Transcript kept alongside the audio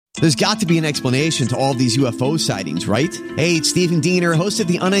There's got to be an explanation to all of these UFO sightings, right? Hey, it's Stephen Diener, host of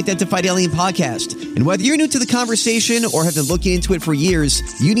the Unidentified Alien Podcast. And whether you're new to the conversation or have been looking into it for years,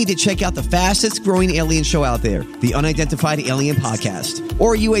 you need to check out the fastest growing alien show out there, the Unidentified Alien Podcast,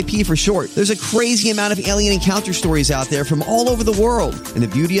 or UAP for short. There's a crazy amount of alien encounter stories out there from all over the world. And the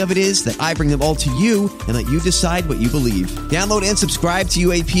beauty of it is that I bring them all to you and let you decide what you believe. Download and subscribe to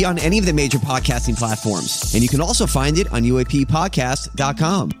UAP on any of the major podcasting platforms. And you can also find it on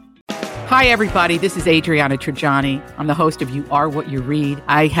UAPpodcast.com. Hi, everybody. This is Adriana Trajani. I'm the host of You Are What You Read.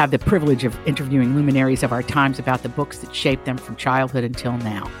 I have the privilege of interviewing luminaries of our times about the books that shaped them from childhood until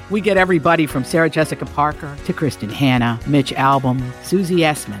now. We get everybody from Sarah Jessica Parker to Kristen Hanna, Mitch Albom, Susie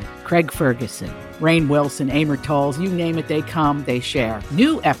Essman, Craig Ferguson, Rainn Wilson, Amor Tolls, you name it, they come, they share.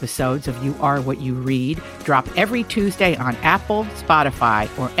 New episodes of You Are What You Read drop every Tuesday on Apple, Spotify,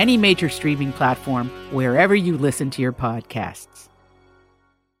 or any major streaming platform wherever you listen to your podcasts.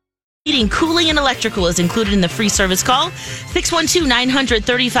 Heating, cooling, and electrical is included in the free service call.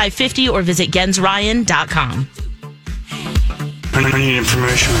 612-900-3550 or visit gensryan.com. I need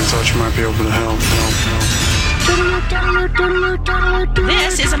information. I thought you might be able to help.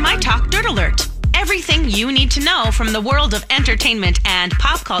 This is a My Talk Dirt Alert. Everything you need to know from the world of entertainment and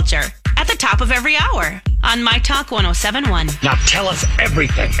pop culture at the top of every hour on My Talk 107.1. Now tell us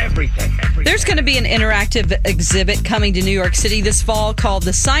everything. There's going to be an interactive exhibit coming to New York City this fall called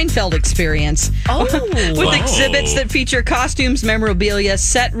the Seinfeld Experience. With exhibits that feature costumes, memorabilia,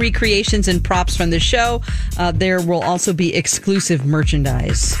 set recreations, and props from the show. There will also be exclusive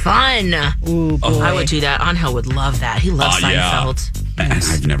merchandise. Fun. Ooh, boy. I would do that. Angel would love that. He loves Seinfeld.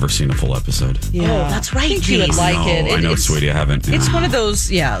 Yes. I've never seen a full episode. Yeah. Oh, that's right. I think you would like it. I know, sweetie, I haven't. It's one of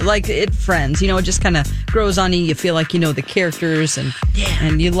those, like Friends. You know, it just kind of grows on you. You feel like you know the characters, and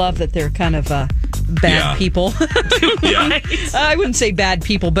you love that they're kind of bad people. I wouldn't say bad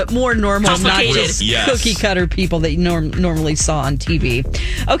people, but more normal, not just cookie cutter people that you normally saw on TV.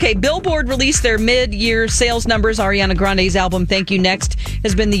 Okay, Billboard released their mid-year sales numbers. Ariana Grande's album Thank You Next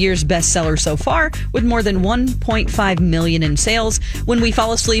has been the year's bestseller so far, with more than 1.5 million in sales. When We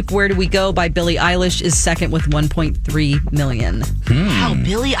Fall Asleep, Where Do We Go by Billie Eilish is second with 1.3 million. Wow,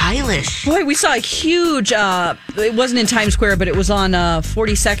 Billie Eilish. Boy, we saw a huge, it wasn't in Times Square, but it was on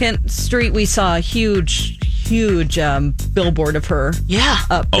 42nd Street. We saw a huge billboard of her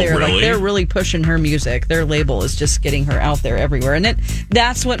up there. Really? Like, they're really pushing her music. Their label is just getting her out there everywhere. And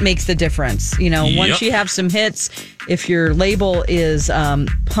that's what makes the difference. You know, once you have some hits, if your label is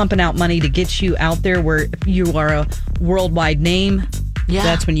pumping out money to get you out there where you are a worldwide name,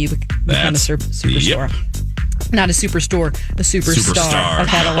 that's when you become a superstar. Not a superstore, a superstar. I've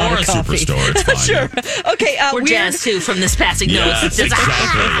had a lot of coffee. Superstore, it's fine. Sure. Okay. Or Jazz, too, from this passing notes.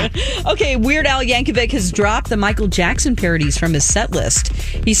 Exactly. Okay, Weird Al Yankovic has dropped the Michael Jackson parodies from his set list.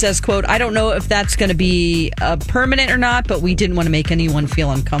 He says, quote, I don't know if that's going to be permanent or not, but we didn't want to make anyone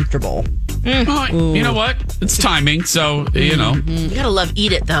feel uncomfortable. You know what? It's timing, so, you know. You gotta love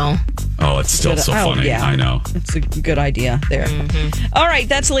Eat It, though. Oh, it's still so funny. Yeah. I know. It's a good idea there. All right,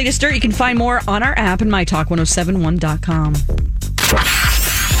 that's the latest dirt. You can find more on our app and mytalk1071.com.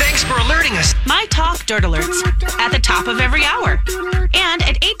 Thanks for alerting us. My Talk Dirt Alerts at the top of every hour and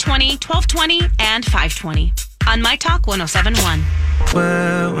at 8:20, 12:20, and 5:20 on My Talk 107.1.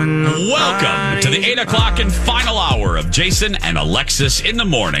 Welcome to the 8 o'clock and final hour of Jason and Alexis in the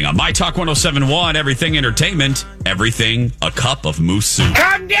morning on My Talk 107.1. Everything entertainment, everything a cup of moose soup.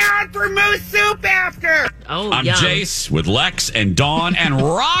 Come down for moose soup after. Oh, I'm yum. Jace with Lex and Dawn, and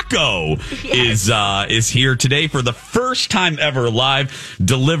Rocco is here today for the first time ever live,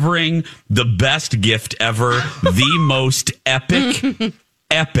 delivering the best gift ever, the most epic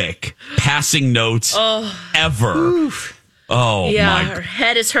passing notes ever. Oof. Oh, yeah, her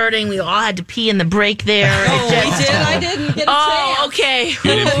head is hurting. We all had to pee in the break there. Oh, we did. I didn't get a chance. Oh, okay. You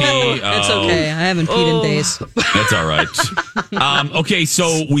didn't pee? It's okay. I haven't peed in days. That's all right. Okay,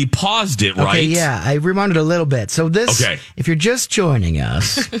 so we paused it, right? Okay, yeah, I reminded a little bit. So this, if you're just joining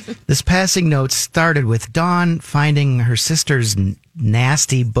us, this passing note started with Dawn finding her sister's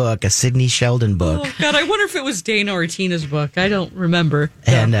nasty book, a Sidney Sheldon book. Oh, God, I wonder if it was Dana or Tina's book. I don't remember.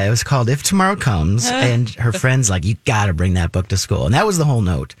 And it was called If Tomorrow Comes, and her friend's like, you got to bring that book to school. And that was the whole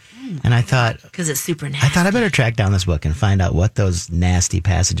note. And I thought... Because it's super nasty. I thought I better track down this book and find out what those nasty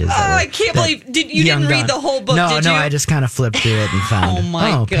passages are. I can't believe... You didn't read the whole book, did you? No, I just kind of flipped through it and found,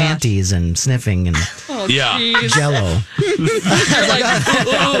 gosh. panties and sniffing and Jell-O.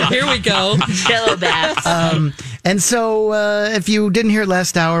 Here we go. Jell-O baths. And so if you didn't hear it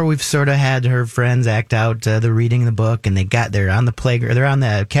last hour, we've sort of had her friends act out the reading the book, and they're on the playground, they're on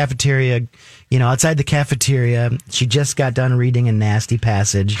the cafeteria outside the cafeteria. She just got done reading a nasty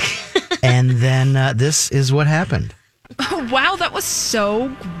passage. And then this is what happened. Oh, wow, that was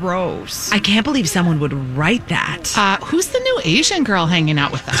so gross. I can't believe someone would write that. Who's the new Asian girl hanging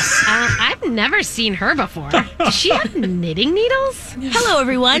out with us? I've never seen her before. Does she have knitting needles? Hello,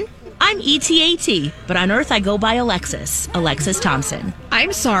 everyone. I'm ETAT, but on Earth I go by Alexis Thompson.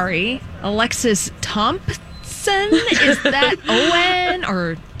 I'm sorry, Alexis Thompson? Is that O-N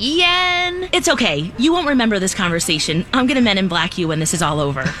or E-N? It's okay. You won't remember this conversation. I'm going to Men in Black you when this is all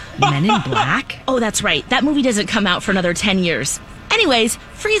over. Men in Black? Oh, that's right. That movie doesn't come out for another 10 years. Anyways,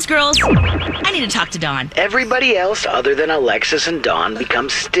 freeze, girls. I need to talk to Dawn. Everybody else other than Alexis and Dawn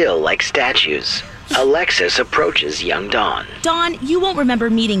becomes still like statues. Alexis approaches young Dawn. Dawn, you won't remember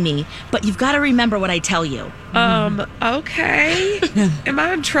meeting me, but you've got to remember what I tell you. Okay. Am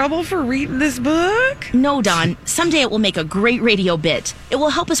I in trouble for reading this book? No, Dawn. Someday it will make a great radio bit. It will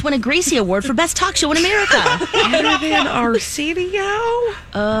help us win a Gracie Award for Best Talk Show in America. Better than Arsenio?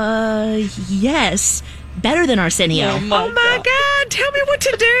 Yes. Better than Arsenio. Oh my God. Tell me what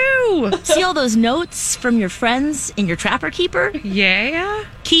to do. See all those notes from your friends in your trapper keeper? Yeah?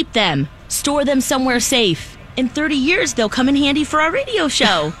 Keep them. Store them somewhere safe. In 30 years, they'll come in handy for our radio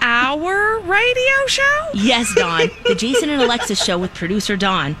show. Our radio show? Yes, Dawn. The Jason and Alexis show with producer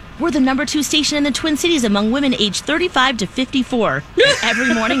Dawn. We're the #2 station in the Twin Cities among women aged 35 to 54. And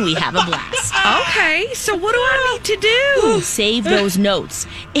every morning we have a blast. Okay, so what do I need to do? Save those notes.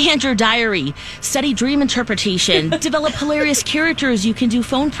 And your diary. Study dream interpretation. Develop hilarious characters you can do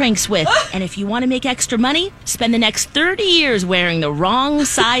phone pranks with. And if you want to make extra money, spend the next 30 years wearing the wrong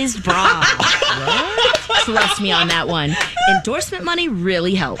sized bra. Trust me on that one. Endorsement money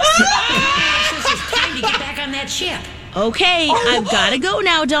really helps. It's time to get back on that ship. Okay, I've got to go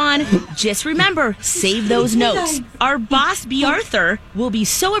now, Dawn. Just remember, save those notes. Our boss, B. Arthur, will be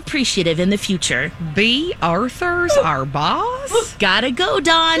so appreciative in the future. B. Arthur's our boss? Gotta go,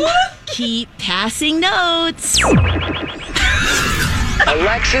 Dawn. Keep passing notes.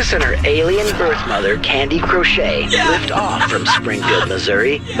 Alexis and her alien birth mother, Candy Crochet, lift off from Springfield,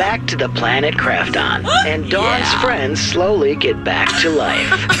 Missouri, back to the planet Krafton. And Dawn's friends slowly get back to life,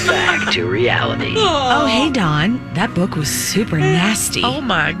 back to reality. Oh, hey, Dawn. That book was super nasty. Oh,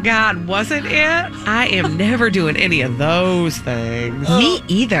 my God, wasn't it? I am never doing any of those things. Me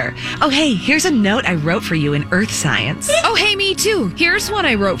either. Oh, hey, here's a note I wrote for you in Earth Science. Oh, hey, me too. Here's one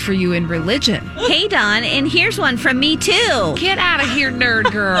I wrote for you in Religion. Hey, Dawn, and here's one from me too. Get out of here,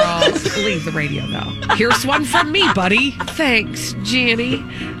 nerd girls. Leave the radio, though. Here's one from me, buddy. Thanks, Jenny.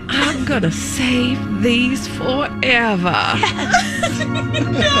 I'm gonna save these forever.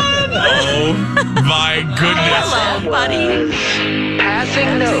 Oh, my goodness. Hello, buddy.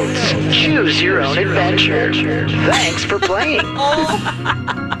 Passing notes. Choose your own adventure. Thanks for playing.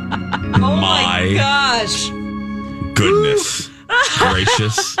 My gosh. goodness.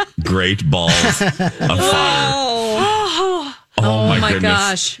 Gracious. Great balls of fire. Oh my goodness.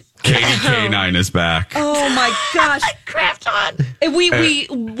 Gosh. Katie K9 is back. Oh my gosh. Krafton. And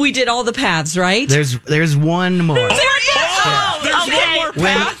we did all the paths, right? There's one more. There's one more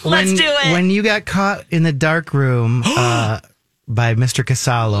path. Let's do it. When you got caught in the dark room by Mr.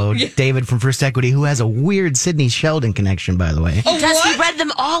 Casalo, David from First Equity, who has a weird Sidney Sheldon connection, by the way. He does. He read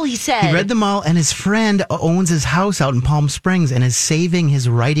them all, he said. He read them all, and his friend owns his house out in Palm Springs and is saving his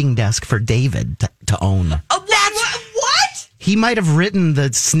writing desk for David to own. Oh, that's what? He might have written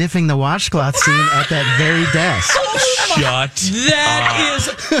the sniffing the washcloth scene at that very desk. Shut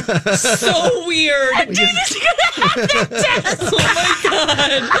That is so weird. David's gonna have that desk. Oh my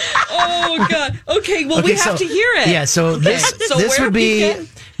God. Oh God. Okay, well, we have to hear it. Yeah, so this where would we be... can-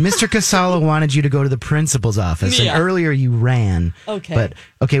 Mr. Casalo wanted you to go to the principal's office, Yeah. and earlier you ran. Okay. But,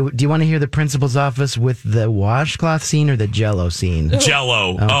 okay, do you want to hear the principal's office with the washcloth scene or the Jell-O scene?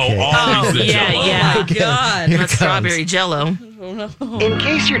 Jell-O. Okay. Oh, always the Jell-O. Yeah. Oh my God. Here it Not comes. strawberry Jello. In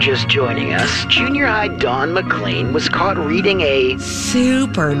case you're just joining us, junior high Dawn McLean was caught reading a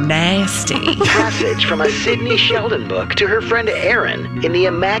Super nasty. passage from a Sidney Sheldon book to her friend Erin in the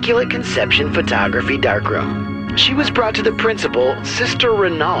Immaculate Conception Photography Darkroom. She was brought to the principal, Sister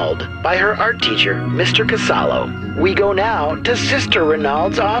Renaud, by her art teacher, Mr. Casalo. We go now to Sister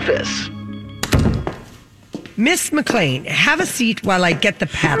Renaud's office. Miss McLean, have a seat while I get the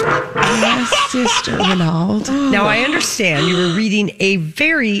paddle. Yes, Sister Renaud. Now, I understand you were reading a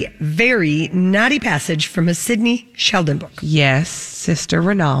very, very naughty passage from a Sidney Sheldon book. Yes, Sister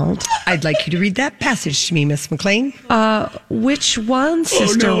Renaud. I'd like you to read that passage to me, Miss McLean. Which one,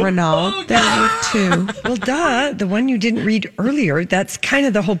 Sister Renaud? There were two. Well, duh, the one you didn't read earlier. That's kind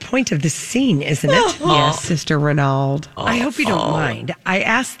of the whole point of this scene, isn't it? Yes, Sister Renaud. I hope you don't mind. I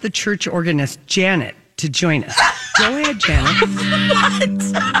asked the church organist, Janet, to join us. Go ahead, Janet. And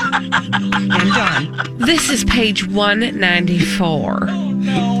Dawn. This is page 194.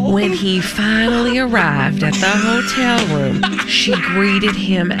 When he finally arrived at the hotel room, she greeted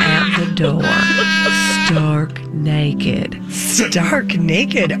him at the door, stark naked. Stark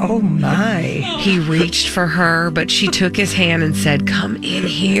naked? Oh, my. He reached for her, but she took his hand and said, "Come in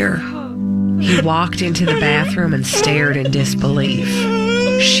here." He walked into the bathroom and stared in disbelief.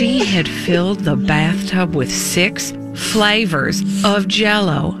 She had filled the bathtub with 6 flavors of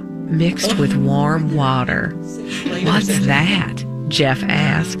Jell-O mixed with warm water. "What's that?" Jeff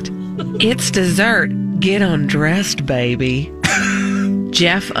asked. "It's dessert. Get undressed, baby."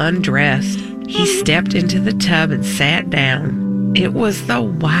 Jeff undressed. He stepped into the tub and sat down. It was the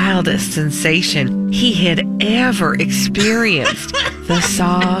wildest sensation he had ever experienced. The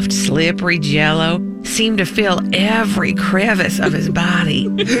soft, slippery Jell-O seemed to fill every crevice of his body,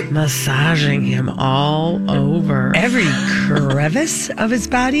 massaging him all over. Every crevice of his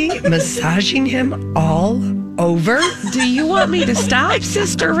body? Massaging him all over? Do you want me to stop,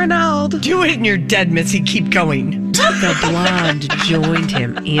 Sister Renaud? Do it and you're dead, Missy. Keep going. The blonde joined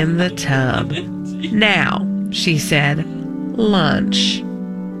him in the tub. "Now," she said, "lunch."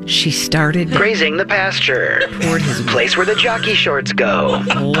 She started grazing the pasture toward his place where the jockey shorts go,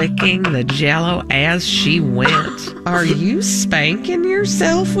 licking the Jell-O as she went. "Are you spanking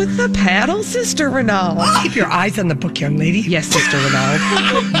yourself with the paddle, Sister Renaud?" Keep your eyes on the book, young lady. "Yes, Sister Renaud."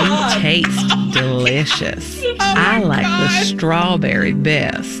 "You taste delicious. I like the strawberry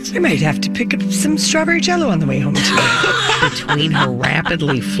best." I might have to pick up some strawberry Jell-O on the way home today. Between her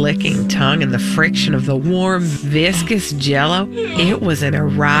rapidly flicking tongue and the friction of the warm, viscous Jell-O, it was an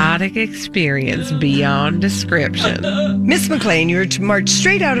erotic experience beyond description. Miss McLean, you're to march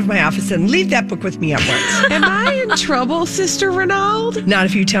straight out of my office and leave that book with me at once. Am I in trouble, Sister Renaud? Not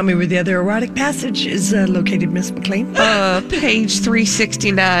if you tell me where the other erotic passage is located, Miss McLean. Page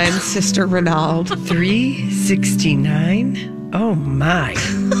 369, Sister Renaud. 369? Oh, my.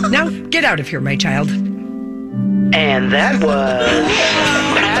 Now, get out of here, my child. And that was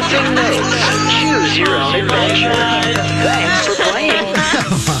Passing Notes. Choose your own adventure. Thanks for playing.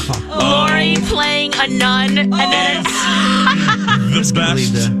 Lori playing a nun, and then the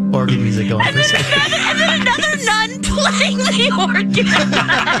best. The organ music going for a second. and then another nun playing the organ.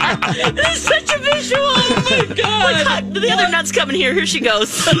 This is such a visual. Oh my god! The other nun's coming here. Here she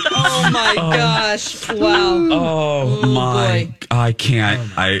goes. Oh my gosh! Wow. Oh my! Boy. I can't.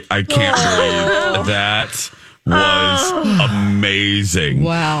 I can't believe that was amazing.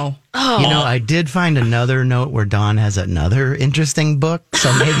 Wow. Oh. You know, I did find another note where Dawn has another interesting book.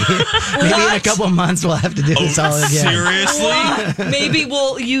 So maybe in a couple of months we'll have to do this all again. Seriously? Maybe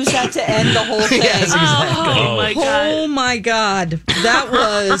we'll use that to end the whole thing. Yes, exactly. Oh my god! Oh my god! That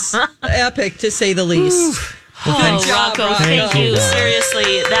was epic to say the least. Well, Rocco, thank you.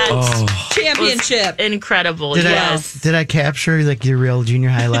 Seriously, that's championship. Incredible. Did I capture like your real junior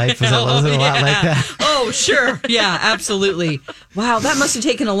high life? Was it a lot like that? Oh, sure. Yeah, absolutely. Wow, that must have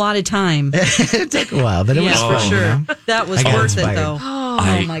taken a lot of time. It took a while, but it was for fun, sure. You know? That was worth it, though.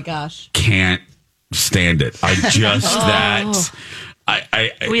 Oh my gosh. Can't stand it. I just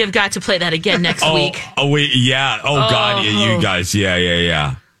we have got to play that again next week. Oh wait, yeah. Oh god, you guys,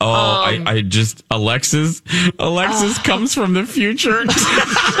 yeah. Oh, I just Alexis comes from the future.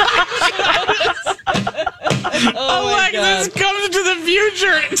 Alexis comes to the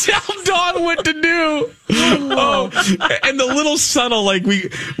future and tell Dawn what to do. And the little subtle, like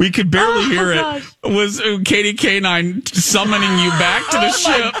we could barely hear it, was Katie K9 summoning you back to the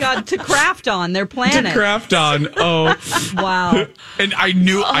ship. Oh my god, to Krafton, their planet. To Krafton. Oh, wow. And I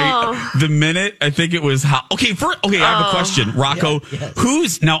knew the minute I think it was I have a question, Rocco. Yes.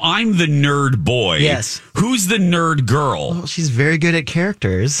 Who's now? I'm the nerd boy. Yes. Who's the nerd girl? Well, she's very good at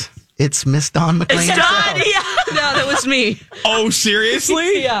characters. It's Miss Dawn McLean. It's Dawn, yeah. No, that was me. Oh,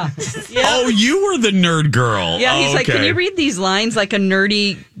 seriously? Yeah. Oh, you were the nerd girl. Yeah, he's like, can you read these lines like a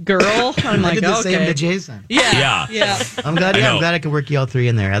nerdy girl? I'm like, I did the same to Jason. Yeah. I'm glad I could work you all three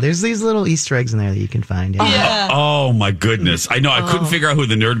in there. There's these little Easter eggs in there that you can find. Yeah. Oh my goodness. I know. I couldn't figure out who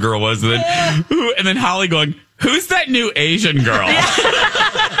the nerd girl was. And then Holly going, who's that new Asian girl?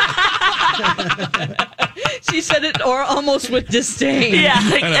 She said it or almost with disdain. Yeah,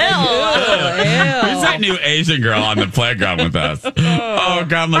 like, ew. Who's that new Asian girl on the playground with us? Oh,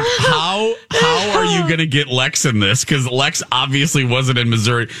 God. I'm like, how are you going to get Lex in this? Because Lex obviously wasn't in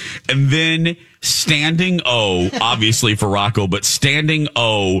Missouri. And then standing O, obviously for Rocco, but standing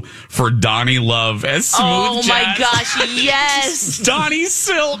O for Donnie Love as Smooth Oh, Jazz. my gosh, yes. Donnie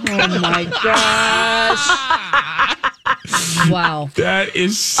Silk. Oh, my gosh. Wow. That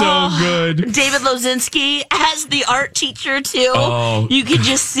is so good. David Lozinski as the art teacher, too. Oh. You could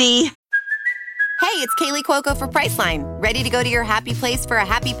just see. Hey, it's Kaylee Cuoco for Priceline. Ready to go to your happy place for a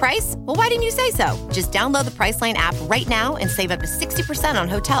happy price? Well, why didn't you say so? Just download the Priceline app right now and save up to 60% on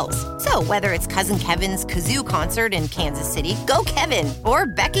hotels. So whether it's Cousin Kevin's Kazoo Concert in Kansas City, go Kevin, or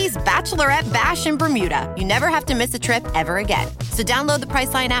Becky's Bachelorette Bash in Bermuda, you never have to miss a trip ever again. So download the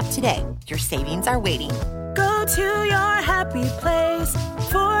Priceline app today. Your savings are waiting. Go to your happy place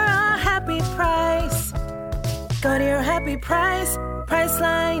for a happy price. Go to your happy price,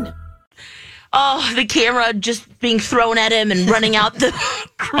 Priceline. Oh, the camera just being thrown at him and running out the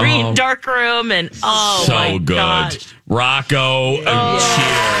green dark room. And so my good. gosh. Rocco,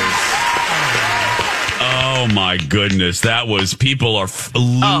 cheers. Oh, my goodness. That was, people are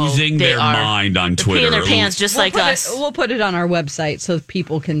losing their mind on Twitter. Peeing their pants just like us. We'll put it on our website so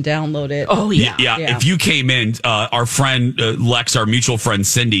people can download it. Oh, yeah. Yeah. If you came in, our friend Lex, our mutual friend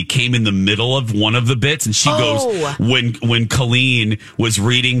Cindy, came in the middle of one of the bits, and she goes, when Colleen was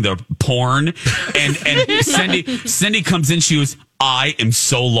reading the porn, and Cindy comes in, she was, I am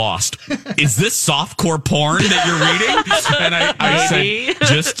so lost. Is this softcore porn that you're reading? And I said,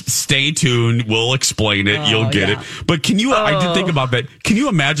 just stay tuned. We'll explain it. You'll get it. But can you, I did think about that. Can you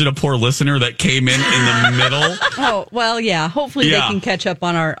imagine a poor listener that came in the middle? Oh, well, yeah. Hopefully they can catch up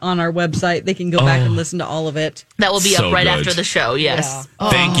on our website. They can go back and listen to all of it. That will be So up right good. after the show, yes. Yeah.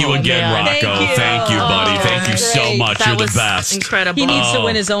 Thank you again, man. Rocco. Thank you, buddy. Thank you so much. That You're the was best. incredible. He needs to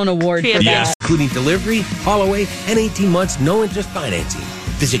win his own award for that. Including delivery, haul away, and 18 months no-interest financing.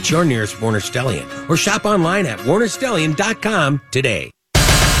 Visit your nearest Warner Stellian or shop online at warnerstellian.com today.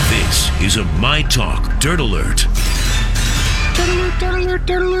 This is a My Talk Dirt Alert.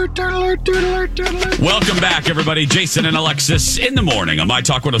 Welcome back, everybody. Jason and Alexis in the morning on My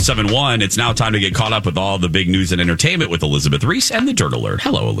Talk 107.1. It's now time to get caught up with all the big news and entertainment with Elizabeth Reese and the Dirt Alert.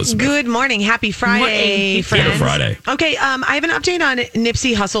 Hello, Elizabeth. Good morning. Happy Friday, friends. Happy Friday. Okay, I have an update on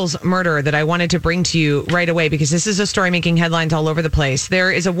Nipsey Hussle's murder that I wanted to bring to you right away because this is a story making headlines all over the place.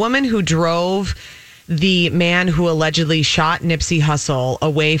 There is a woman who drove the man who allegedly shot Nipsey Hussle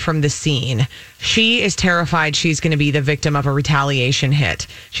away from the scene. She is terrified she's going to be the victim of a retaliation hit.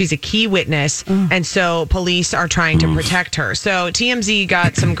 She's a key witness, and so police are trying to protect her. So TMZ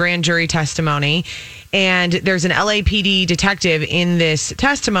got some grand jury testimony, and there's an LAPD detective in this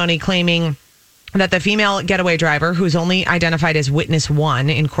testimony claiming that the female getaway driver, who's only identified as witness 1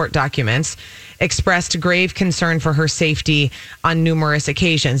 in court documents, expressed grave concern for her safety on numerous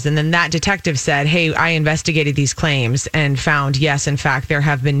occasions. And then that detective said, hey, I investigated these claims and found, yes, in fact, there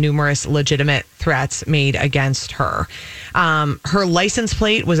have been numerous legitimate threats made against her. Her license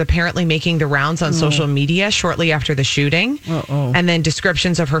plate was apparently making the rounds on social media shortly after the shooting. And then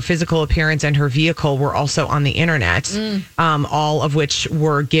descriptions of her physical appearance and her vehicle were also on the internet, all of which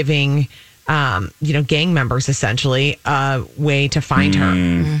were giving gang members essentially a way to find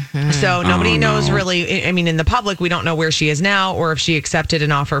her. So nobody knows really. I mean, in the public, we don't know where she is now or if she accepted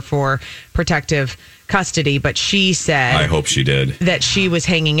an offer for protective custody, but she said, I hope she did, that she was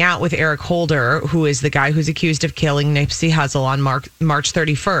hanging out with Eric Holder, who is the guy who's accused of killing Nipsey Hussle on March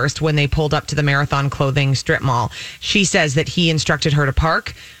 31st when they pulled up to the Marathon Clothing strip mall. She says that he instructed her to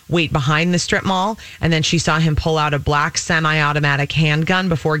park, wait behind the strip mall, and then she saw him pull out a black semi-automatic handgun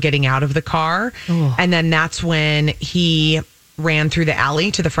before getting out of the car. And then that's when he ran through the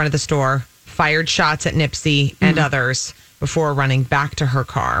alley to the front of the store, fired shots at Nipsey and others before running back to her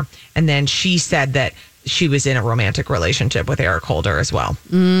car. And then she said that she was in a romantic relationship with Eric Holder as well.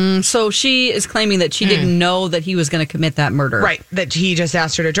 So she is claiming that she didn't know that he was going to commit that murder. Right. That he just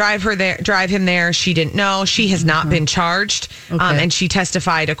asked her to drive him there. She didn't know. She has not been charged. And she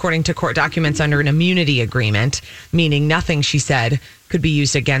testified, according to court documents, under an immunity agreement, meaning nothing she said could be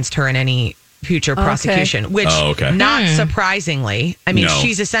used against her in any future prosecution, which not surprisingly, I mean,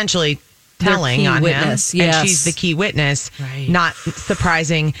 she's essentially telling on witness, him, and she's the key witness. Right. Not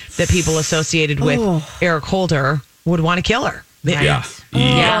surprising that people associated with Eric Holder would want to kill her. Yeah.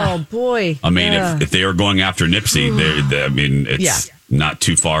 Oh boy. I mean, if they are going after Nipsey, I mean, it's not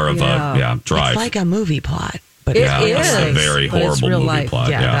too far of a drive. It's like a movie plot. But It It's a is, very but it's horrible real movie life. plot.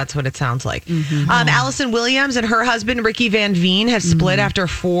 Yeah, that's what it sounds like. Allison Williams and her husband, Ricky Van Veen, have split after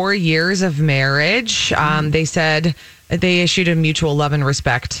 4 years of marriage. They said they issued a mutual love and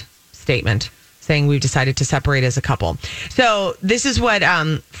respect statement saying we've decided to separate as a couple. So this is what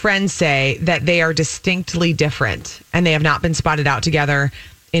friends say, that they are distinctly different and they have not been spotted out together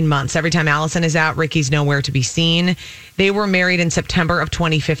in months. Every time Allison is out, Ricky's nowhere to be seen. They were married in September of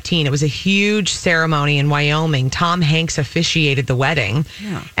 2015. It was a huge ceremony in Wyoming. Tom Hanks officiated the wedding.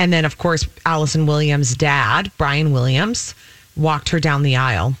 Yeah. And then, of course, Allison Williams' dad, Brian Williams, walked her down the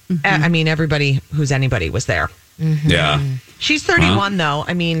aisle. I mean, everybody who's anybody was there. Yeah. She's 31, though.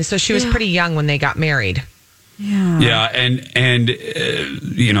 I mean, so she was pretty young when they got married. Yeah, and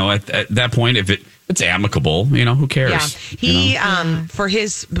you know, at that point, if it's amicable, you know, who cares? Yeah, he for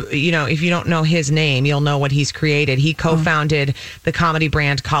his, you know, if you don't know his name, you'll know what he's created. He co-founded the comedy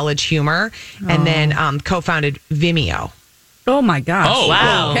brand College Humor, and then co-founded Vimeo. Oh my gosh! Oh,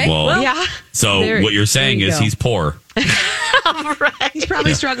 wow. Okay. Well, yeah. So what you're saying is he's poor. Right. He's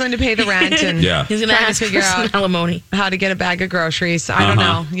probably struggling to pay the rent, and he's going to ask for some alimony. How to get a bag of groceries. I don't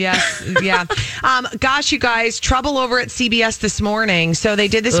know. Yes, yeah. Gosh, you guys, trouble over at CBS this morning. So they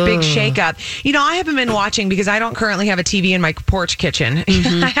did this big shakeup. You know, I haven't been watching because I don't currently have a TV in my porch kitchen.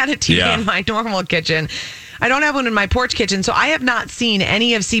 I had a TV in my normal kitchen. I don't have one in my porch kitchen, so I have not seen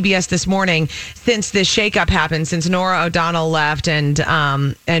any of CBS this morning since this shakeup happened, since Nora O'Donnell left and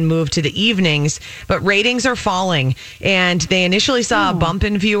moved to the evenings. But ratings are falling, and they initially saw a bump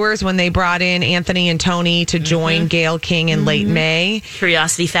in viewers when they brought in Anthony and Tony to join Gayle King in late May.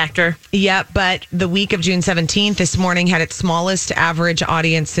 Curiosity factor. Yep, but the week of June 17th, this morning, had its smallest average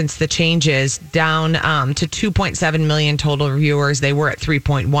audience since the changes, down to 2.7 million total viewers. They were at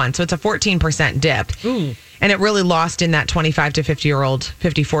 3.1, so it's a 14% dip. Ooh. And it really lost in that 25 to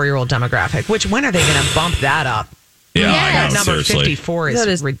 54-year-old demographic, which when are they going to bump that up? Yeah, that number seriously. 54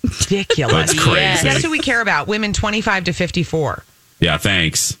 is ridiculous. That's crazy. That's what we care about, women 25 to 54. Yeah,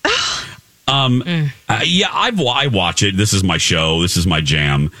 thanks. I watch it. This is my show. This is my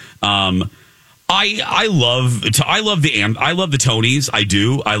jam. I love the Tonys. I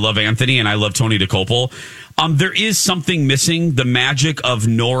do. I love Anthony and I love Tony DeCopel. There is something missing. The magic of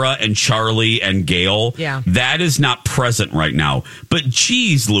Nora and Charlie and Gayle. Yeah. That is not present right now. But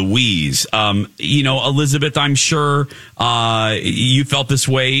geez Louise, you know, Elizabeth, I'm sure you felt this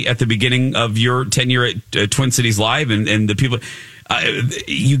way at the beginning of your tenure at Twin Cities Live and the people.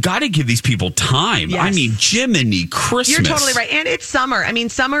 You got to give these people time. Yes. I mean, Jiminy Christmas. You're totally right. And it's summer. I mean,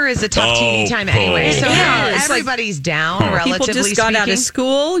 summer is a tough TV time anyway. So everybody's down, relatively People just got out of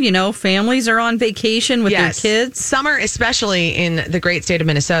school. You know, families are on vacation with their kids. Summer, especially in the great state of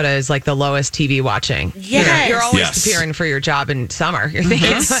Minnesota, is like the lowest TV watching. Yes. You're always preparing for your job in summer. You're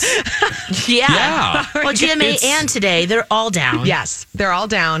thinking, yeah. Well, GMA and Today, they're all down. Yes, they're all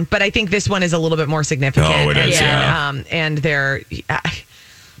down. But I think this one is a little bit more significant. Oh, it is, and they're...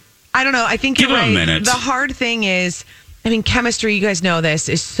 I don't know. I think Give you're it a right. minute. The hard thing is, I mean, chemistry, you guys know this,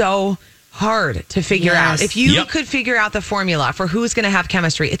 is so hard to figure out. If you could figure out the formula for who's going to have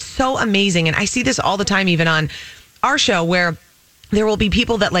chemistry, it's so amazing. And I see this all the time, even on our show, where there will be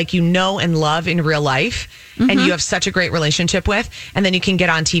people that like you know and love in real life and you have such a great relationship with, and then you can get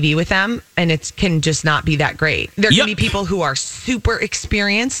on TV with them and it can just not be that great. There can be people who are super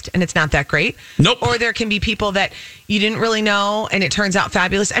experienced and it's not that great. Nope. Or there can be people that you didn't really know and it turns out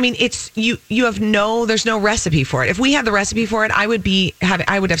fabulous. I mean, it's you have there's no recipe for it. If we had the recipe for it, I would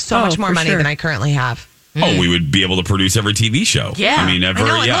have so much more money than I currently have. Oh, we would be able to produce every TV show. Yeah. I mean, ever. I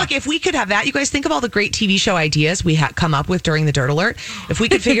know. And yeah. look, if we could have that, you guys think of all the great TV show ideas we come up with during the Dirt Alert. If we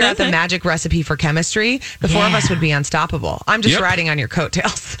could figure out the magic recipe for chemistry, the four of us would be unstoppable. I'm just riding on your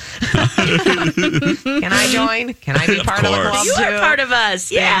coattails. Can I join? Can I be part of the club You too? are part of us.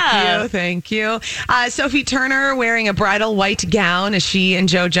 Yeah. Thank you. Sophie Turner wearing a bridal white gown as she and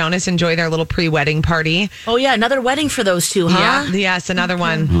Joe Jonas enjoy their little pre-wedding party. Oh, yeah. Another wedding for those two, huh? Yeah. Yes, another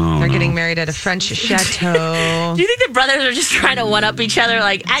one. They're getting married at a French chateau. Do you think the brothers are just trying to one up each other?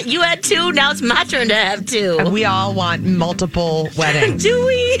 Like, you had two, now it's my turn to have two. We all want multiple weddings. Do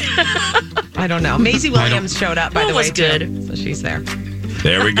we? I don't know. Maisie Williams showed up, by the way, good. too. So she's there.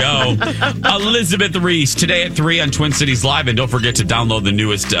 There we go. Elizabeth Reese, today at 3 on Twin Cities Live. And don't forget to download the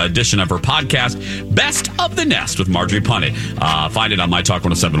newest edition of her podcast, Best of the Nest with Marjorie Punnett. Find it on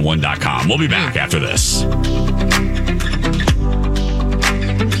mytalk1071.com. We'll be back after this.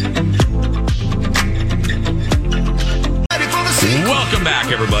 Welcome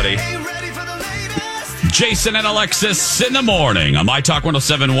back, everybody. Jason and Alexis in the morning on My Talk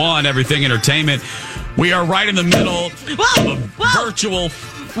 1071, Everything Entertainment. We are right in the middle of a virtual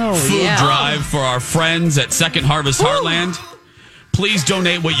food drive for our friends at Second Harvest Heartland. Please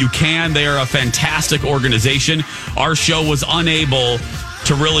donate what you can. They are a fantastic organization. Our show was unable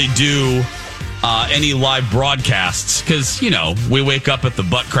to really do any live broadcasts because, we wake up at the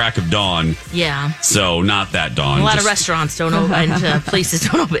butt crack of dawn. Yeah. So not that dawn. A lot of restaurants don't open and places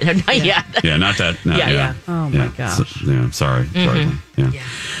don't open. Not yet. Yeah, not that. No, yeah. Oh, my gosh. So, sorry. Mm-hmm. Sorry.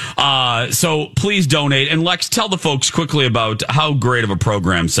 So please donate. And Lex, tell the folks quickly about how great of a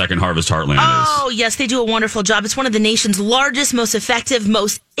program Second Harvest Heartland is. Oh, yes, they do a wonderful job. It's one of the nation's largest, most effective,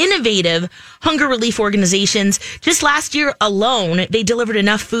 most innovative hunger relief organizations. Just last year alone, they delivered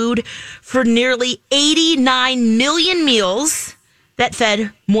enough food for nearly 89 million meals that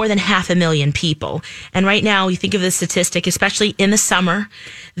fed more than 500,000 people. And right now, you think of the statistic, especially in the summer,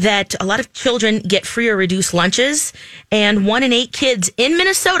 that a lot of children get free or reduced lunches. And 1 in 8 kids in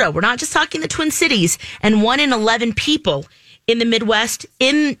Minnesota, we're not just talking the Twin Cities, and 1 in 11 people in the Midwest,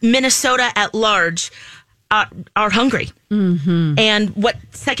 in Minnesota at large, are hungry. Mm-hmm. And what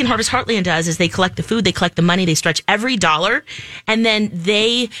Second Harvest Heartland does is they collect the food, they collect the money, they stretch every dollar, and then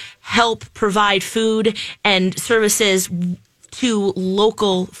they help provide food and services to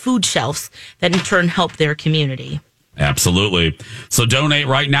local food shelves that in turn help their community. Absolutely. So donate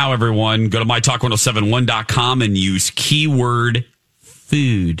right now, everyone. Go to mytalk1071.com and use keyword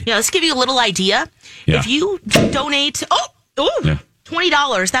food. Yeah, let's give you a little idea. Yeah. If you donate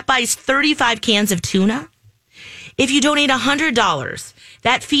 $20, that buys 35 cans of tuna. If you donate $100,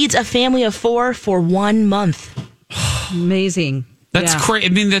 that feeds a family of 4 for 1 month. Amazing. That's crazy. I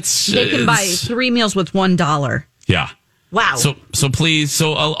mean, they can buy 3 meals with $1. Yeah. Wow. So please.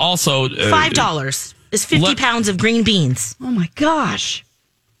 So also $5 is 50 pounds of green beans. Oh my gosh.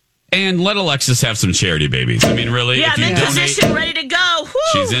 And let Alexis have some charity babies. I mean, really? Yeah, if you I'm in donate, position, ready to go. Woo!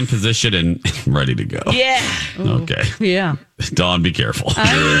 She's in position and ready to go. Yeah. Okay. Yeah. Dawn, be careful. We've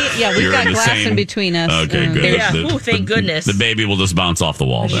got glass in between us. Okay, good. Yeah. Thank goodness. The baby will just bounce off the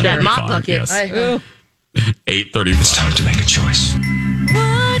wall. Then. That mop bucket. Yes. 8:30. It's time to make a choice.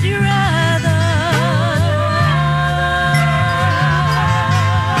 Would you rather?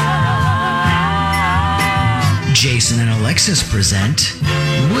 Jason and Alexis present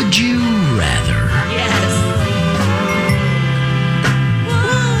Would You Rather? Yes.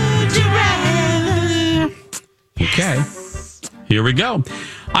 Would you rather? Okay. Here we go.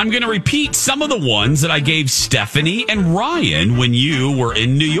 I'm going to repeat some of the ones that I gave Stephanie and Ryan when you were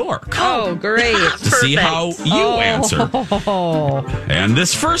in New York. Oh, great. To see how you answer. And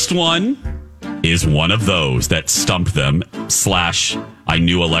this first one is one of those that stumped them, / I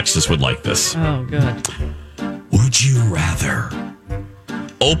knew Alexis would like this. Oh, good. Would you rather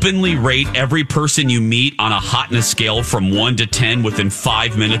openly rate every person you meet on a hotness scale from 1 to 10 within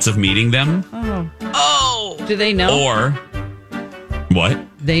 5 minutes of meeting them? Oh. Do they know? Or what?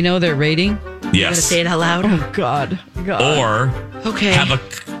 They know their rating? Yes. You gotta say it out loud. Oh, God. Or okay.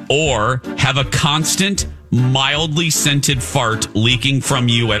 have a constant, mildly scented fart leaking from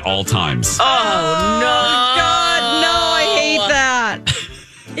you at all times. Oh, no. God, no. I hate that.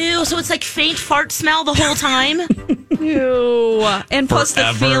 Ew, so it's like faint fart smell the whole time? Ew. And plus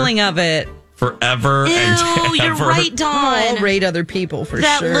the feeling of it. Forever Ew, and ever. You're right, Dawn. I'll rate other people for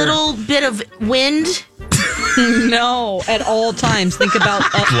that sure. That little bit of wind. No, at all times. Think about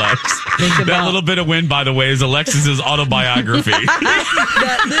Lex. That little bit of wind, by the way, is Alexis's autobiography. That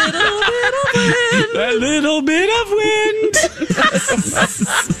little bit of wind.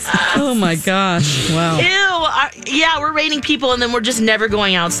 Oh my gosh! Wow. Ew. Yeah, we're rating people, and then we're just never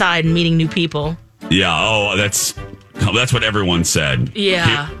going outside and meeting new people. Yeah. Oh, that's what everyone said.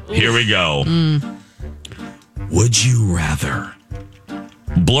 Yeah. Here we go. Would you rather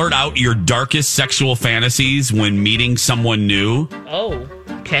blurt out your darkest sexual fantasies when meeting someone new? Oh,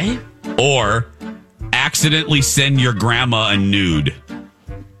 okay. Or accidentally send your grandma a nude?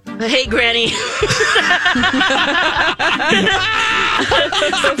 Hey, Granny. Surprise!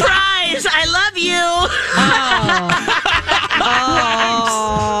 I love you.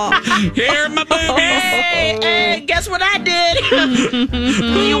 Oh. Here, my boobies. Hey, guess what I did?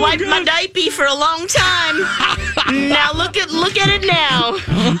 You wiped my diaper for a long time. Now look at it now.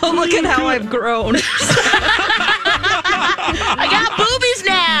 Oh, look at how I've grown. I got boobies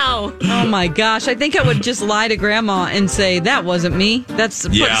now. Oh my gosh! I think I would just lie to Grandma and say that wasn't me.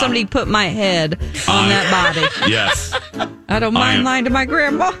 Somebody put my head on that body. Yes. I don't mind lying to my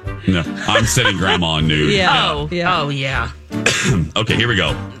grandma. No, I'm sending Grandma a nude. Yeah. Oh yeah. Okay, here we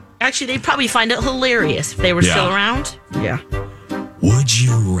go. Actually, they'd probably find it hilarious if they were still around. Yeah. Would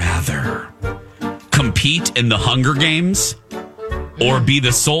you rather compete in the Hunger Games or be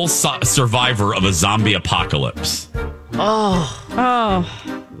the sole survivor of a zombie apocalypse?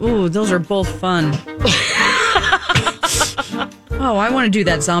 Ooh, those are both fun. Oh, I want to do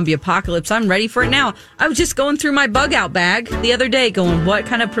that zombie apocalypse. I'm ready for it now. I was just going through my bug out bag the other day going, what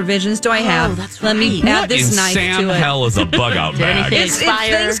kind of provisions do I have? Let me add this knife to it. What in hell is a bug out bag? If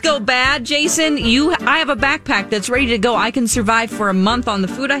things go bad, Jason, I have a backpack that's ready to go. I can survive for a month on the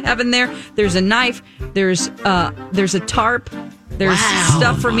food I have in there. There's a knife. There's a tarp. There's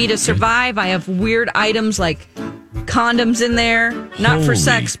stuff for me to survive. I have weird items like condoms in there, not for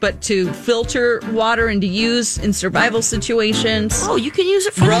sex, but to filter water and to use in survival situations. Oh, you can use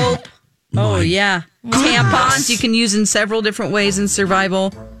it for rope. Oh, yeah. Tampons you can use in several different ways in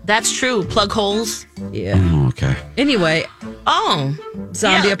survival. That's true. Plug holes. Yeah. Oh, okay. Anyway.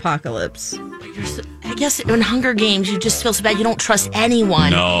 Zombie yeah. apocalypse. I guess in Hunger Games, you just feel so bad. You don't trust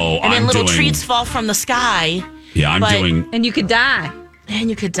anyone. No, and then little treats fall from the sky. Yeah, And you could die. And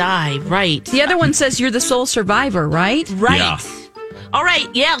you could die, right. The other one says you're the sole survivor, right? Right. Yeah. All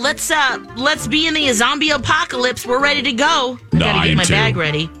right, yeah, let's be in the zombie apocalypse. We're ready to go. I gotta get my bag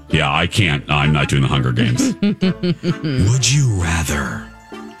ready. Yeah, I can't. I'm not doing the Hunger Games. Would you rather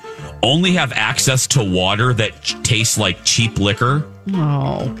only have access to water that tastes like cheap liquor?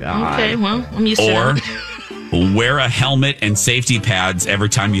 Oh, God. Okay, well, I'm used to that. Or wear a helmet and safety pads every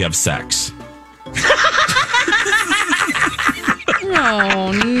time you have sex?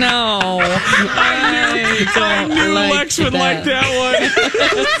 Oh, no. I knew Lex would like that one.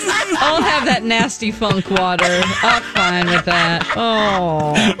 I'll have that nasty funk water. I'm fine with that.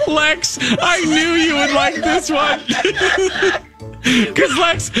 Oh. Lex, I knew you would like this one. Because,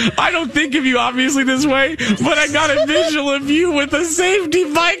 Lex, I don't think of you obviously this way, but I got a visual of you with a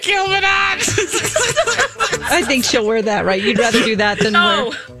safety bike helmet on. I think she'll wear that, right? You'd rather do that than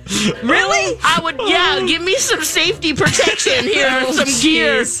wear... Really? I would, give me some safety protection here, some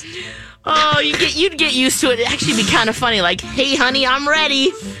gear. Oh, you'd get used to it. It'd actually be kind of funny. Like, hey, honey, I'm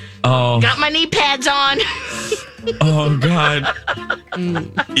ready. Oh. Got my knee pads on. Oh, God.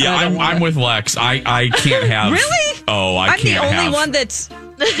 Yeah, I'm with Lex. I can't have... Really? Oh, I can't have... I'm the only one that's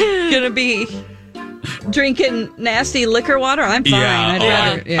going to be drinking nasty liquor water. I'm fine.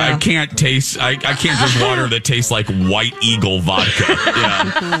 I can't taste... I can't drink water that tastes like White Eagle vodka.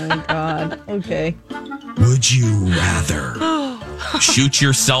 Yeah. Oh, God. Okay. Would you rather shoot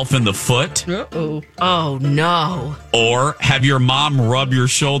yourself in the foot? Uh-oh. Oh, no. Or have your mom rub your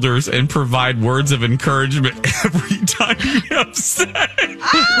shoulders and provide words of encouragement every time you have sex?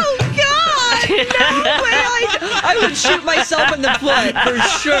 Oh, God! No way! I would shoot myself in the foot, for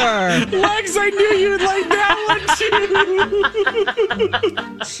sure. Lex, I knew you would like that one,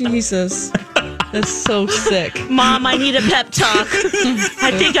 too. Jesus. That's so sick. Mom, I need a pep talk.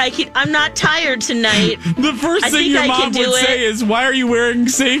 I think I can. I'm not tired tonight. The first thing your mom would say is, why are you wearing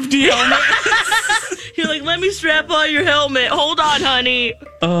safety helmet? You're like, let me strap on your helmet. Hold on, honey.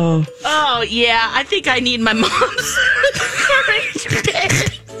 Oh, yeah. I think I need my mom's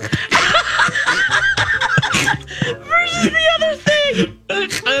encouragement. Versus the other thing.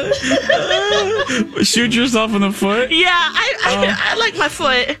 Shoot yourself in the foot? Yeah, I like my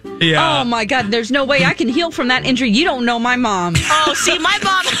foot. Yeah. Oh, my God. There's no way I can heal from that injury. You don't know my mom. Oh, see, my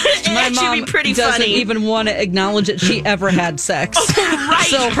mom actually be pretty doesn't funny. even want to acknowledge that she ever had sex. Oh, right.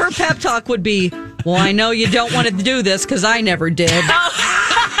 So her pep talk would be, well, I know you don't want to do this because I never did.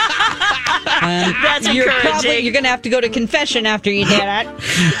 That's encouraging. You're going to have to go to confession after you did it.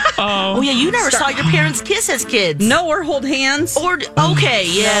 Oh, yeah, you never saw your parents kiss as kids. No, or hold hands. Okay,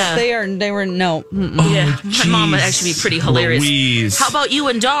 yeah. No, they were no. Yeah, my mom would actually be pretty hilarious. Louise. How about you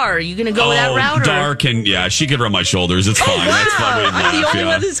and Dar? Are you going to go that route? Dar can, she could rub my shoulders. It's fine. Wow. That's fine. I'm the only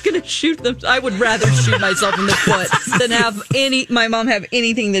one that's going to shoot them. I would rather shoot myself in the foot than have my mom have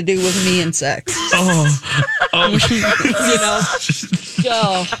anything to do with me and sex. Oh. You know?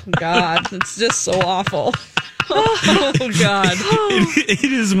 Oh, God. It's just so awful. Oh, God.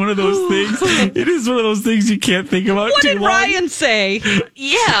 It is one of those things. It is one of those things you can't think about what too did long. Ryan say?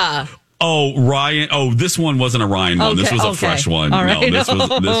 Yeah. Oh, Ryan. Oh, this one wasn't a Ryan one. This was a fresh one. All right. No, this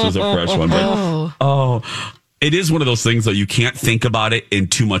was a fresh one. But, it is one of those things that you can't think about it in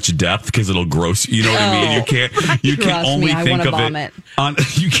too much depth because it'll gross. You know what I mean? You can only think of it on.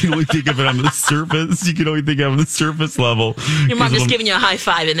 You can only think of it on the surface. You can only think of it on the surface level. Your mom just giving you a high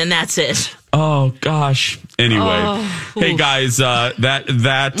five and then that's it. Oh gosh. Anyway, hey guys, that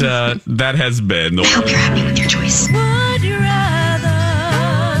has been. I hope you're happy with your choice. Would you rather?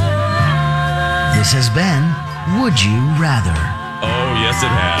 This has been Would You Rather? Oh yes, it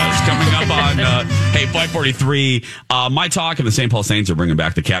has. Coming up on. Hey, 543, My Talk and the St. Paul Saints are bringing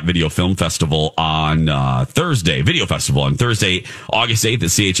back the Cat Video Film Festival on Thursday. Video Festival on Thursday, August 8th at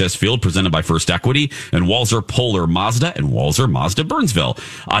CHS Field, presented by First Equity and Walzer Polar Mazda and Walzer Mazda Burnsville.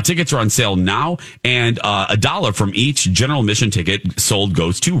 Tickets are on sale now, and $1 from each general admission ticket sold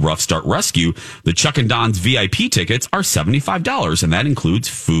goes to Rough Start Rescue. The Chuck and Don's VIP tickets are $75, and that includes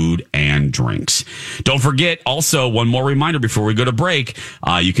food and drinks. Don't forget, also, one more reminder before we go to break,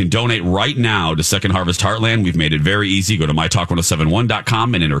 you can donate right now to Second Harvest Heartland. We've made it very easy. Go to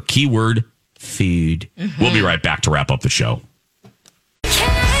mytalk1071.com and enter keyword food. Mm-hmm. We'll be right back to wrap up the show. Welcome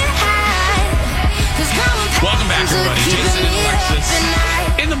back, everybody. Jason and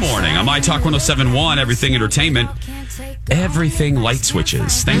Alexis in the morning on My Talk 1071, Everything Entertainment, Everything Light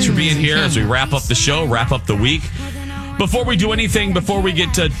Switches. Thanks for being here as we wrap up the show, wrap up the week. Before we do anything, before we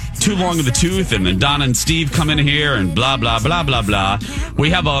get to too long of the tooth and then Donna and Steve come in here and blah, blah, blah, blah, blah, we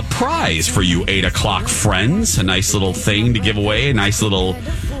have a prize for you 8 o'clock friends. A nice little thing to give away. A nice little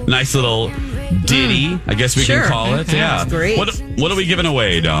ditty, I guess we can call it. Yeah. That's great. What are we giving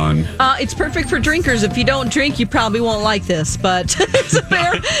away, Dawn? It's perfect for drinkers. If you don't drink, you probably won't like this, but it's a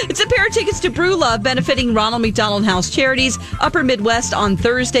pair of tickets to Brew Love, benefiting Ronald McDonald House Charities, Upper Midwest, on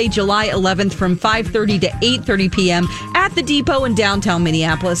Thursday, July 11th from 5:30 to 8:30 p.m. at the Depot in downtown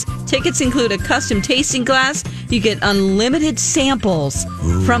Minneapolis. Tickets include a custom tasting glass. You get unlimited samples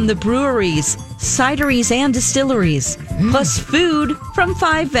from the breweries, cideries, and distilleries, plus food from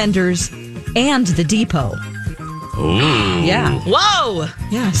 5 vendors and the Depot. Ooh. Yeah. Whoa.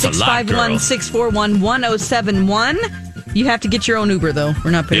 Yeah. 651-641-1071. You have to get your own Uber, though.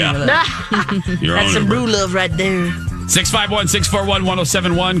 We're not paying for that. That's some Brew Love right there.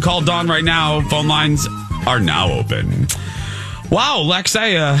 651-641-1071. Call Dawn right now. Phone lines are now open. Wow, Lex, what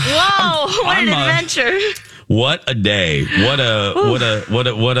an adventure. What a day. What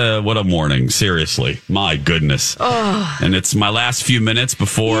a morning. Seriously. My goodness. Oh. And it's my last few minutes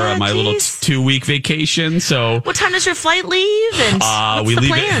before my little 2-week vacation. So what time does your flight leave? And what's the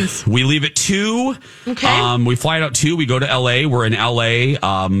plans? We leave at 2. Okay. We fly out at 2. We go to LA. We're in LA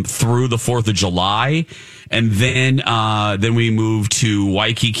through the 4th of July. And then we move to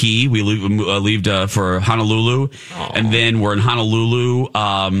Waikiki. We leave for Honolulu. Oh. And then we're in Honolulu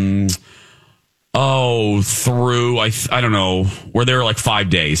through, I don't know, we're there like 5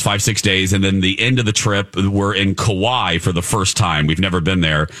 days, 5-6 days. And then the end of the trip, we're in Kauai for the first time. We've never been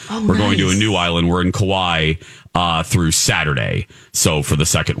there. Oh, we're going to a new island. We're in Kauai through Saturday. So for the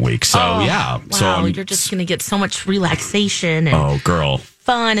second week. So, yeah. Wow, so you're just going to get so much relaxation and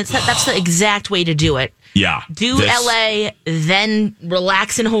fun. That's the exact way to do it. Yeah. LA, then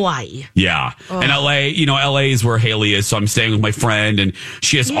relax in Hawaii. Yeah. Oh. And LA is where Haley is. So I'm staying with my friend and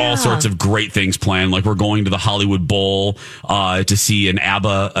she has all sorts of great things planned. Like we're going to the Hollywood Bowl, to see an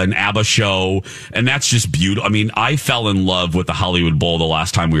ABBA show. And that's just beautiful. I mean, I fell in love with the Hollywood Bowl the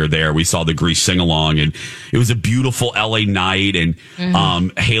last time we were there. We saw the Grease sing along and it was a beautiful LA night. And,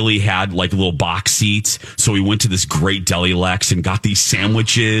 Haley had like little box seats. So we went to this great Deli Lex and got these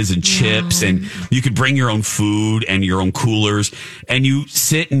sandwiches and chips and you could bring your own food and your own coolers and you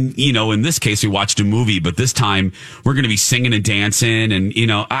sit and, in this case, we watched a movie, but this time we're going to be singing and dancing and,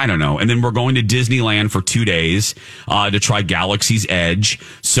 I don't know. And then we're going to Disneyland for 2 days, to try Galaxy's Edge.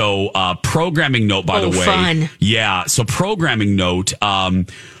 So, programming note, by the way. Fun. Yeah. So programming note,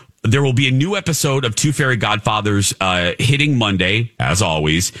 there will be a new episode of Two Fairy Godfathers hitting Monday, as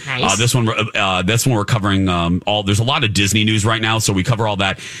always. Nice. This one we're covering there's a lot of Disney news right now, so we cover all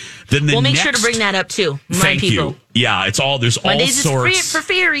that. Then we'll make sure to bring that up too. Thank you. Yeah, there's Mondays all sorts. Is for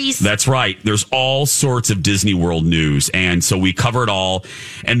fairies. That's right. There's all sorts of Disney World news. And so we cover it all.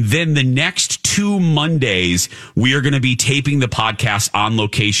 And then the next 2 Mondays, we are going to be taping the podcast on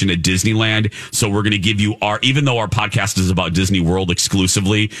location at Disneyland. So we're going to give you even though our podcast is about Disney World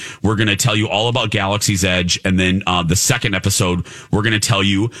exclusively, we're going to tell you all about Galaxy's Edge. And then the second episode, we're going to tell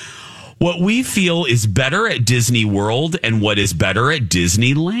you what we feel is better at Disney World and what is better at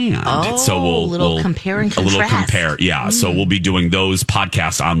Disneyland. Oh, so we'll compare and contrast. A little compare, yeah. So we'll be doing those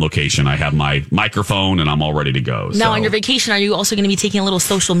podcasts on location. I have my microphone and I'm all ready to go. Now, on your vacation, are you also going to be taking a little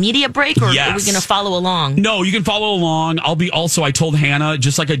social media break, or are we going to follow along? No, you can follow along. I told Hannah,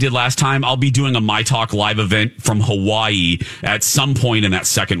 just like I did last time, I'll be doing a My Talk live event from Hawaii at some point in that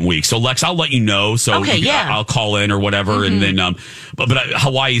second week. So Lex, I'll let you know. So I'll call in or whatever. And then, but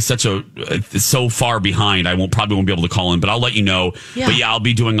Hawaii is such a so far behind. I probably won't be able to call in, but I'll let you know. Yeah. But I'll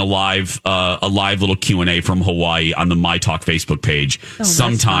be doing a live little Q&A from Hawaii on the My Talk Facebook page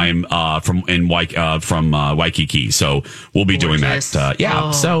sometime from Waikiki. So we'll be doing that.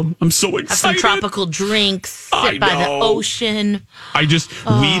 So I'm so excited. Have some tropical drinks. Sit by the ocean.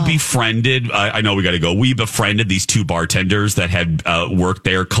 We befriended. I know we got to go. We befriended these two bartenders that had worked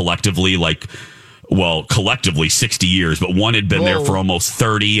there collectively, collectively 60 years, but one had been there for almost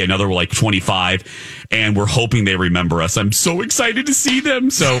 30, another were 25, and we're hoping they remember us. I'm so excited to see them.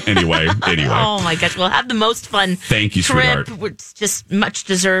 So anyway. Oh my gosh, we'll have the most fun. Thank you, trip. sweetheart. It's just much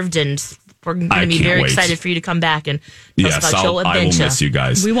deserved, and we're going to be very excited for you to come back and tell us about your adventure. I will miss you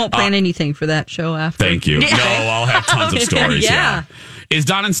guys. We won't plan anything for that show after. Thank you. No, I'll have tons of stories. Yeah. Is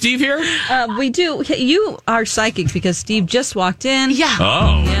Don and Steve here? We do. You are psychic because Steve just walked in. Yeah.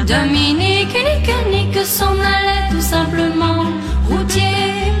 Oh. Yeah. Dominique Nick s'en allait tout simplement,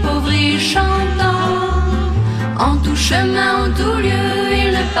 routier, pauvre et chantant. En tout chemin, en tout lieu,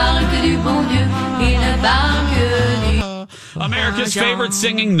 il ne parle que du bon Dieu, il ne parle que du... America's favorite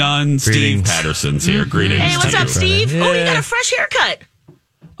singing nun, Steve Patterson's here. Greetings. Hey, what's up, Steve? Yeah. Oh, you got a fresh haircut.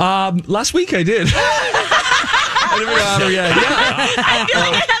 Last week I did. I never got her yet. I feel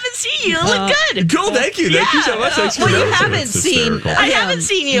like I haven't seen you. You look good. Cool, thank you. Thank you so much. Thanks for you noticing. haven't seen. I haven't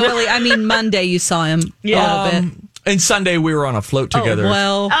seen you. Really, I mean, Monday you saw him a little bit. And Sunday we were on a float together.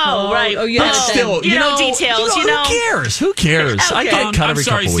 Right. Oh, but still, you know details. Who cares? Who cares? Okay. I get cut every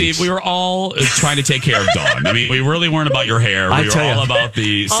sorry, couple Steve. weeks. We were all trying to take care of Dawn. I mean, we really weren't about your hair. We were all about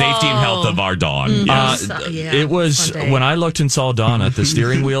the safety and health of our Dawn. Yes. It was when I looked and saw Dawn at the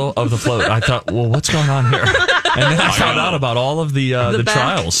steering wheel of the float. I thought, well, what's going on here? And then I found out about all of the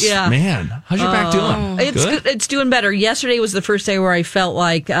trials. Yeah. Man, how's your back doing? It's doing better. Yesterday was the first day where I felt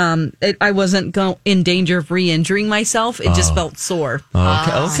like I wasn't in danger of re-injuring myself. It just felt sore.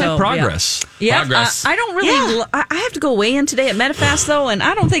 Okay, so, progress. Yeah, progress. I don't really. I have to go weigh in today at Medifast though, and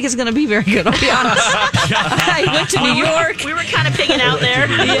I don't think it's going to be very good. I'll be honest. I went to New York. We were kind of pigging out there.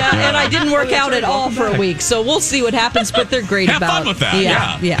 Yeah, and I didn't work out at all for a week, so we'll see what happens. But they're great Have fun with that.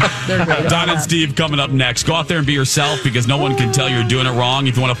 Yeah, they're great. Don and Steve coming up next. Go out there and be yourself because no one can tell you're doing it wrong.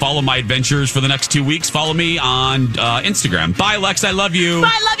 If you want to follow my adventures for the next 2 weeks, follow me on Instagram. Bye, Lex. I love you.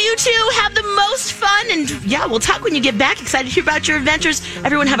 I love you too. Have the most fun, and we'll talk when you get back. Excited to hear about your adventures.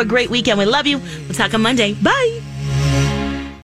 Everyone have a great weekend. We love you. We'll talk on Monday. Bye.